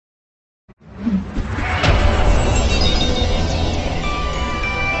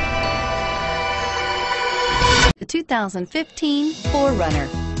2015 4Runner.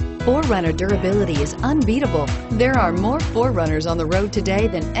 4Runner durability is unbeatable. There are more 4Runners on the road today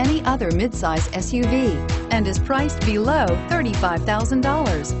than any other midsize SUV and is priced below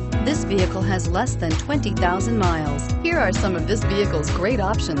 $35,000. This vehicle has less than 20,000 miles. Here are some of this vehicle's great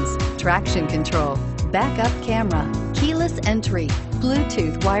options: traction control, backup camera, keyless entry,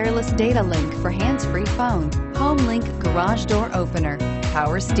 Bluetooth wireless data link for hands-free phone, home link garage door opener,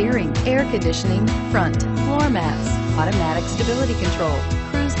 power steering, air conditioning, front, floor mats, automatic stability control,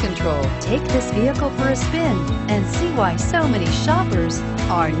 cruise control. Take this vehicle for a spin and see why so many shoppers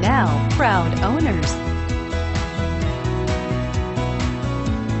are now proud owners.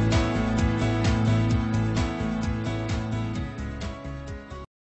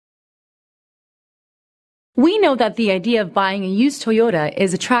 We know that the idea of buying a used Toyota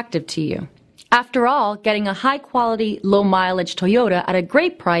is attractive to you. After all, getting a high-quality, low-mileage Toyota at a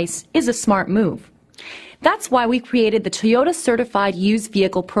great price is a smart move. That's why we created the Toyota Certified Used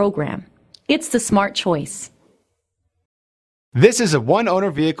Vehicle Program. It's the smart choice. This is a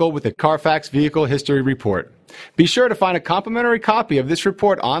one-owner vehicle with a Carfax Vehicle History Report. Be sure to find a complimentary copy of this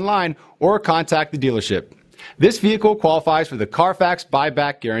report online or contact the dealership. This vehicle qualifies for the Carfax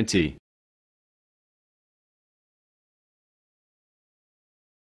Buyback Guarantee.